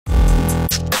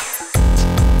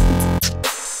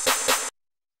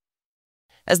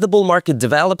As the bull market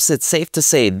develops, it's safe to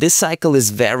say this cycle is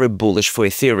very bullish for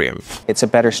Ethereum. It's a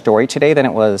better story today than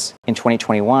it was in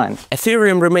 2021.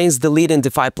 Ethereum remains the leading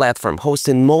DeFi platform,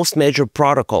 hosting most major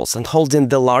protocols and holding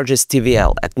the largest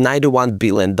TVL at $91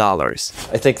 billion.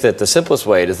 I think that the simplest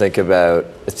way to think about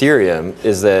Ethereum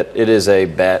is that it is a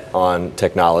bet on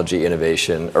technology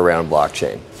innovation around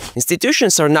blockchain.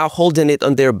 Institutions are now holding it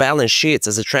on their balance sheets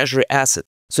as a treasury asset,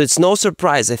 so it's no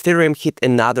surprise Ethereum hit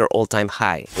another all-time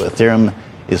high. Ethereum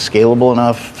is scalable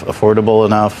enough, affordable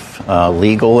enough,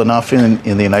 legal enough in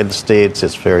the United States.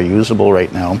 It's very usable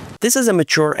right now. This is a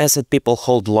mature asset people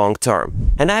hold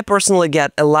long-term. And I personally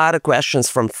get a lot of questions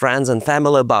from friends and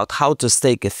family about how to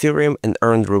stake Ethereum and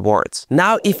earn rewards.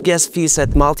 Now ETH gas fees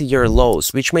at multi-year lows,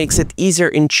 which makes it easier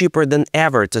and cheaper than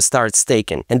ever to start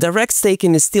staking. And direct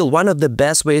staking is still one of the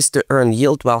best ways to earn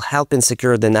yield while helping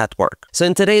secure the network. So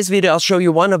in today's video, I'll show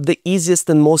you one of the easiest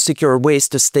and most secure ways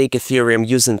to stake Ethereum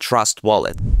using Trust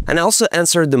Wallet. And I also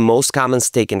answer the most common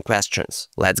staking questions.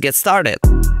 Let's get started!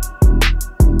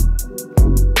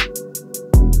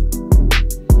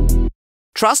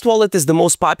 Trust Wallet is the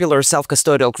most popular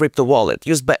self-custodial crypto wallet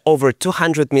used by over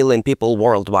 200 million people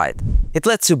worldwide. It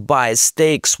lets you buy,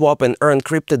 stake, swap, and earn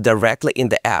crypto directly in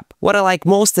the app. What I like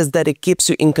most is that it keeps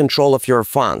you in control of your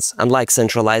funds, unlike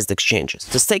centralized exchanges.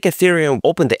 To stake Ethereum,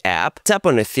 open the app, tap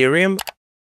on Ethereum,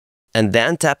 and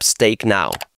then tap Stake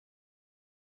Now.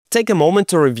 Take a moment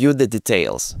to review the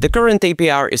details. The current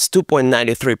APR is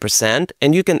 2.93%,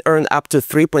 and you can earn up to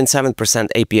 3.7%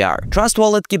 APR. Trust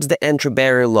Wallet keeps the entry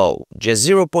barrier low, just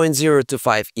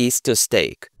 0.025 ETH to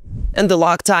stake. And the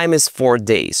lock time is 4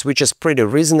 days, which is pretty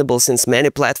reasonable since many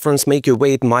platforms make you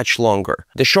wait much longer.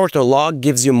 The shorter lock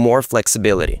gives you more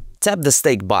flexibility. Tap the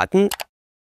Stake button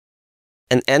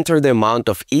and enter the amount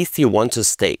of ETH you want to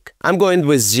stake. I'm going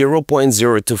with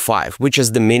 0.025, which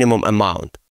is the minimum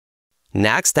amount.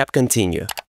 Next, tap Continue.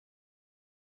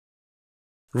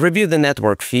 Review the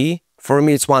network fee. For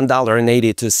me, it's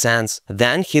 $1.82.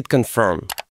 Then hit Confirm.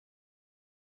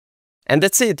 And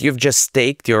that's it. You've just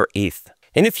staked your ETH.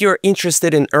 And if you're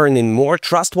interested in earning more,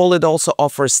 Trust Wallet also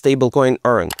offers Stablecoin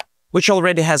Earn, which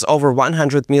already has over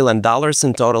 $100 million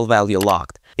in total value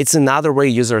locked. It's another way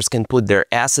users can put their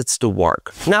assets to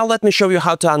work. Now let me show you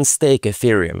how to unstake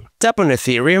Ethereum. Tap on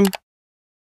Ethereum,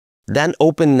 then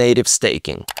open Native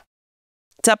Staking.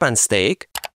 Tap on Stake,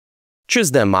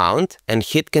 choose the amount, and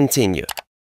hit Continue.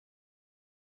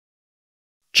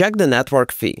 Check the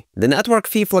network fee. The network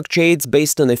fee fluctuates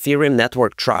based on Ethereum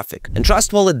network traffic, and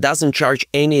Trust Wallet doesn't charge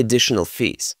any additional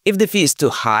fees. If the fee is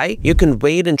too high, you can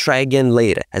wait and try again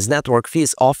later, as network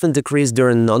fees often decrease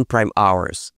during non-prime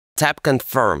hours. Tap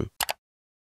Confirm.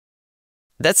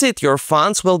 That's it, your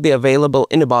funds will be available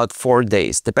in about 4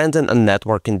 days, depending on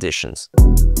network conditions.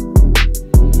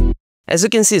 As you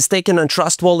can see, staking on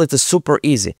Trust Wallet is super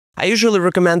easy. I usually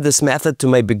recommend this method to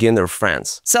my beginner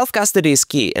friends. Self-custody is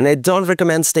key, and I don't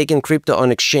recommend staking crypto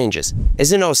on exchanges.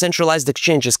 As you know, centralized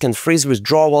exchanges can freeze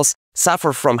withdrawals,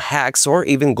 suffer from hacks, or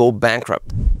even go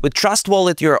bankrupt. With Trust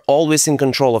Wallet, you're always in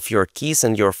control of your keys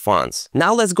and your funds.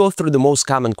 Now let's go through the most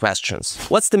common questions.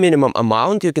 What's the minimum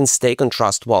amount you can stake on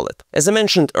Trust Wallet? As I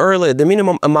mentioned earlier, the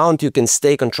minimum amount you can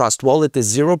stake on Trust Wallet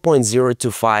is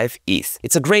 0.025 ETH.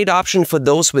 It's a great option for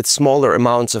those with smaller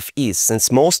amounts of ETH,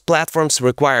 since most platforms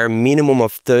require a minimum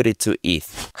of 32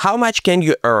 ETH. How much can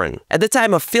you earn? At the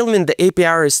time of filming, the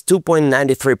APR is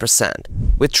 2.93%.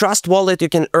 With Trust Wallet, you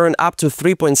can earn up to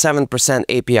 3.7%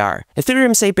 APR.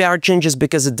 Ethereum's APR changes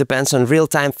because it depends on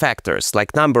real-time factors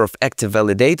like number of active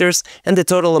validators and the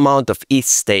total amount of ETH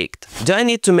staked. Do I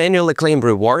need to manually claim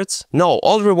rewards? No,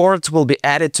 all rewards will be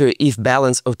added to your ETH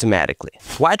balance automatically.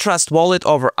 Why Trust Wallet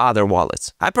over other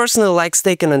wallets? I personally like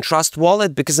staking on Trust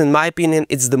Wallet because in my opinion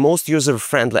it's the most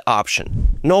user-friendly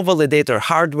option. No validator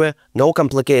hardware, no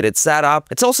complicated setup.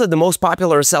 It's also the most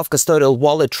popular self-custodial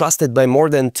wallet trusted by more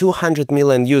than 200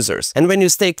 million users. And when you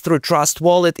stake through Trust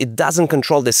Wallet, it doesn't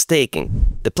control the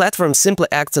staking. The platform simply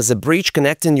acts as a bridge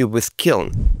connecting you with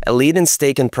Kiln, a leading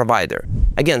staking provider.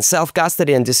 Again,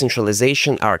 self-custody and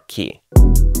decentralization are key.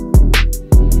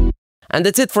 And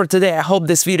that's it for today. I hope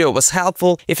this video was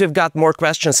helpful. If you've got more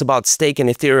questions about staking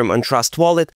Ethereum on Trust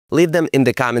Wallet, leave them in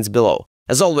the comments below.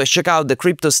 As always, check out the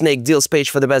CryptoSnake deals page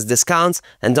for the best discounts,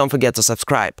 and don't forget to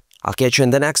subscribe. I'll catch you in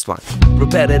the next one.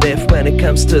 Repetitive when it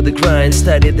comes to the grind.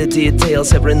 Study the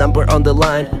details, every number on the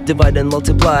line. Divide and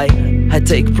multiply. I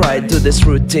take pride, do this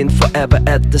routine forever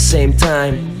at the same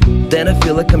time. Then I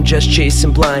feel like I'm just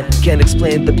chasing blind. Can't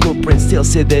explain the blueprint, still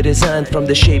see the design. From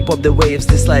the shape of the waves,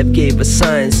 this life gave us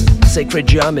signs. Sacred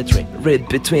geometry, read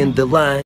between the lines.